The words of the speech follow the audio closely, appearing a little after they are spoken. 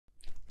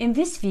In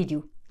this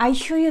video, I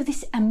show you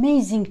this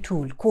amazing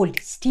tool called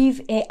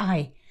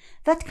Steve.AI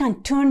that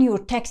can turn your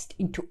text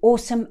into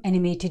awesome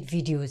animated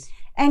videos.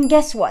 And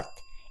guess what?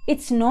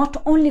 It's not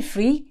only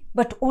free,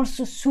 but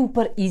also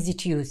super easy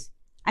to use.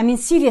 I mean,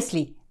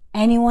 seriously,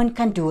 anyone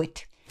can do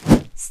it.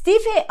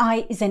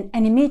 Steve.AI is an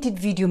animated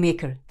video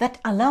maker that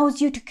allows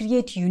you to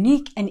create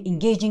unique and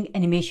engaging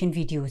animation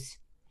videos.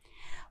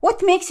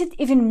 What makes it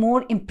even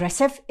more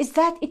impressive is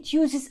that it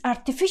uses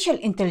artificial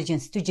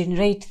intelligence to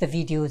generate the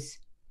videos.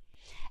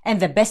 And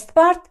the best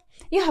part,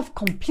 you have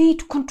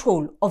complete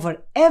control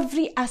over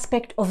every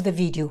aspect of the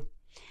video.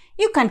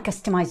 You can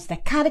customize the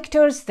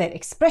characters, their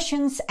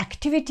expressions,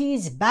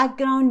 activities,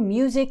 background,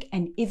 music,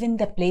 and even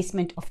the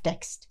placement of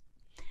text.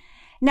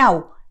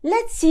 Now,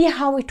 let's see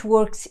how it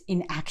works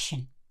in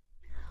action.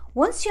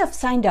 Once you have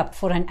signed up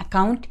for an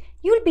account,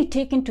 you will be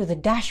taken to the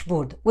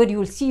dashboard where you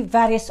will see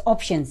various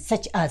options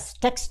such as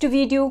text to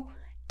video,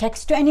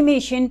 text to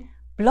animation,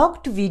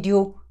 blog to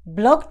video,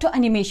 blog to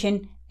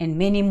animation, and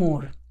many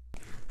more.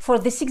 For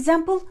this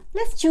example,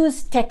 let's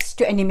choose text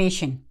to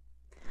animation.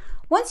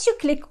 Once you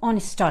click on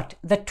Start,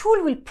 the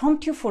tool will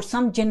prompt you for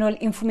some general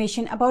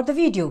information about the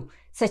video,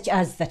 such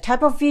as the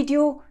type of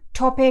video,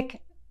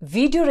 topic,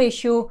 video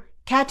ratio,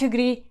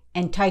 category,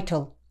 and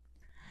title.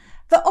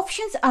 The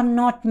options are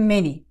not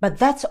many, but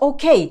that's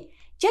okay.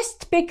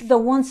 Just pick the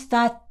ones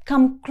that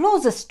come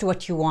closest to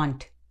what you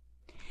want.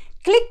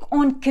 Click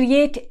on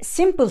Create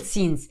Simple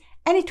Scenes,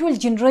 and it will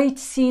generate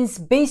scenes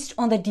based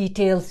on the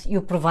details you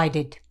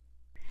provided.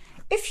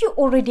 If you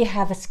already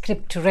have a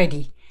script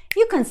ready,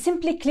 you can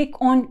simply click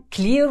on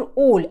Clear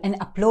All and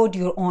upload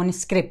your own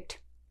script.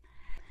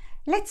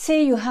 Let's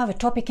say you have a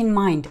topic in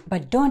mind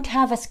but don't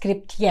have a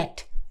script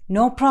yet.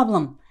 No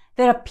problem.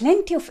 There are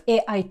plenty of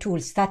AI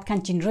tools that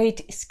can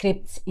generate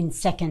scripts in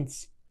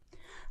seconds.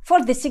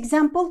 For this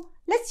example,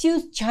 let's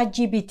use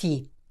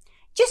chatgpt.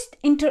 Just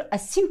enter a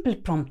simple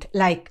prompt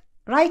like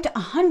write a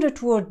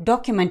 100-word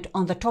document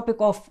on the topic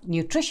of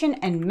nutrition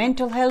and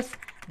mental health,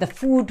 the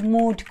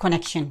food-mood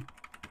connection.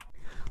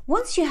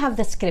 Once you have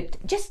the script,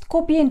 just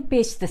copy and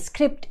paste the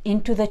script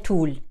into the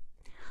tool.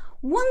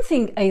 One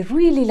thing I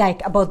really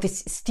like about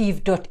this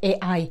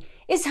Steve.AI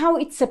is how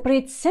it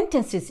separates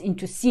sentences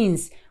into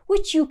scenes,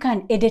 which you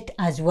can edit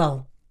as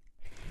well.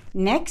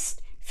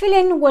 Next, fill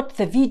in what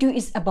the video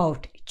is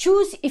about.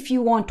 Choose if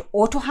you want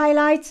auto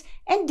highlights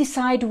and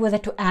decide whether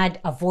to add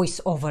a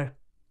voiceover.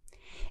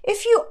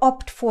 If you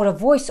opt for a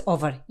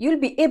voiceover, you'll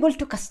be able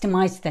to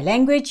customize the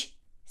language,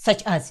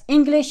 such as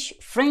English,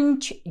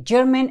 French,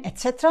 German,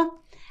 etc.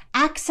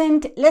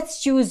 Accent,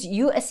 let's choose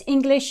US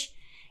English.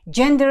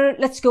 Gender,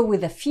 let's go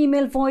with a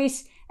female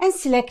voice and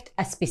select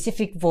a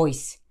specific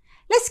voice.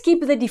 Let's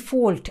keep the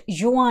default,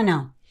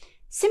 Joanna.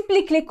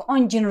 Simply click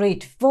on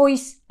Generate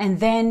Voice and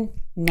then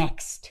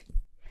Next.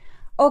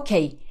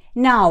 Okay,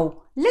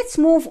 now let's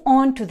move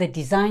on to the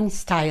design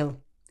style.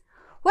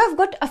 We've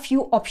got a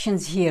few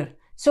options here,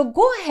 so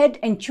go ahead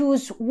and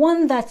choose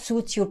one that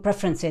suits your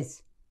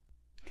preferences.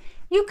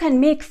 You can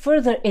make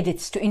further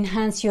edits to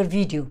enhance your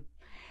video.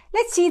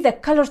 Let's see the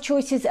color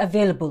choices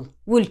available.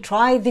 We'll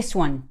try this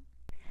one.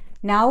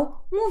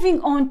 Now,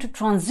 moving on to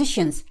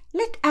transitions,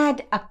 let's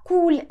add a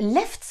cool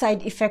left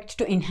side effect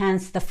to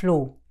enhance the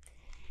flow.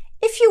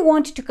 If you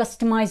want to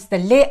customize the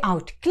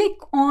layout, click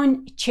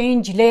on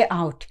Change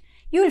Layout.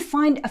 You'll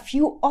find a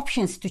few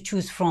options to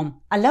choose from,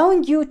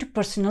 allowing you to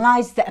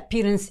personalize the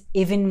appearance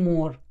even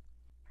more.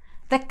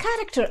 The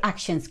character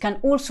actions can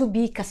also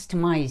be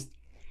customized.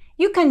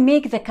 You can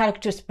make the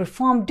characters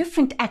perform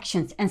different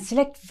actions and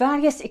select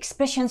various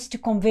expressions to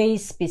convey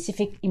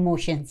specific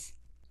emotions.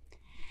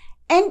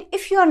 And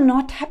if you are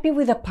not happy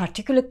with a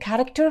particular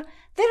character,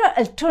 there are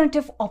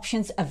alternative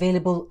options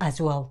available as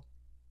well.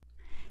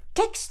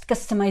 Text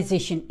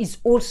customization is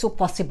also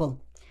possible.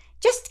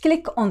 Just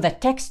click on the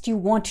text you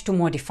want to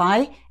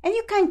modify and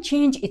you can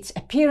change its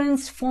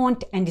appearance,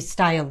 font, and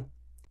style.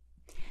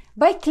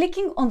 By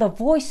clicking on the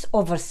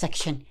voiceover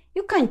section,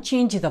 you can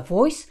change the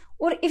voice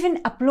or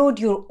even upload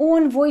your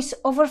own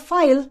voiceover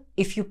file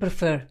if you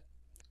prefer.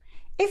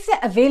 If the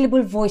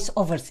available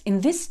voiceovers in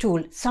this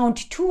tool sound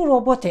too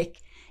robotic,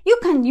 you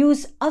can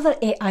use other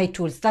AI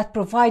tools that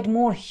provide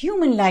more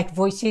human-like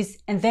voices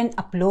and then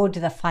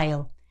upload the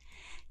file.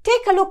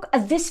 Take a look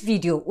at this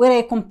video where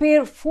I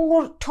compare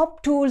 4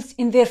 top tools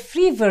in their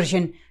free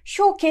version,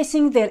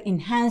 showcasing their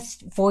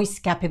enhanced voice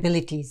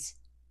capabilities.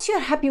 Once you're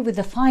happy with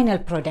the final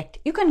product,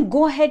 you can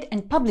go ahead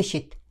and publish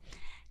it.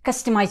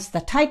 Customize the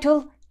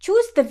title,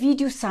 choose the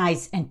video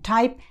size and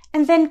type,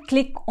 and then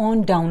click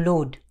on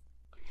Download.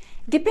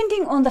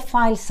 Depending on the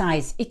file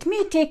size, it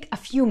may take a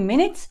few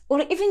minutes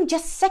or even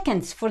just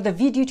seconds for the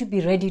video to be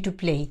ready to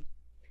play.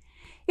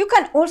 You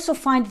can also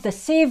find the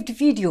saved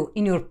video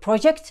in your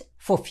project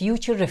for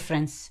future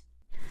reference.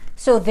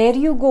 So there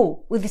you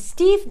go. With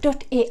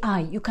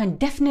Steve.AI, you can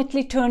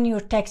definitely turn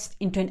your text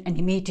into an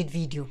animated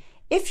video.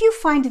 If you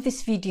find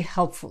this video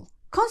helpful,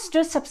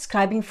 consider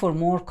subscribing for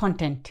more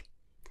content.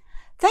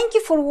 Thank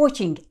you for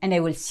watching, and I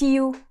will see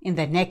you in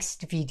the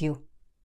next video.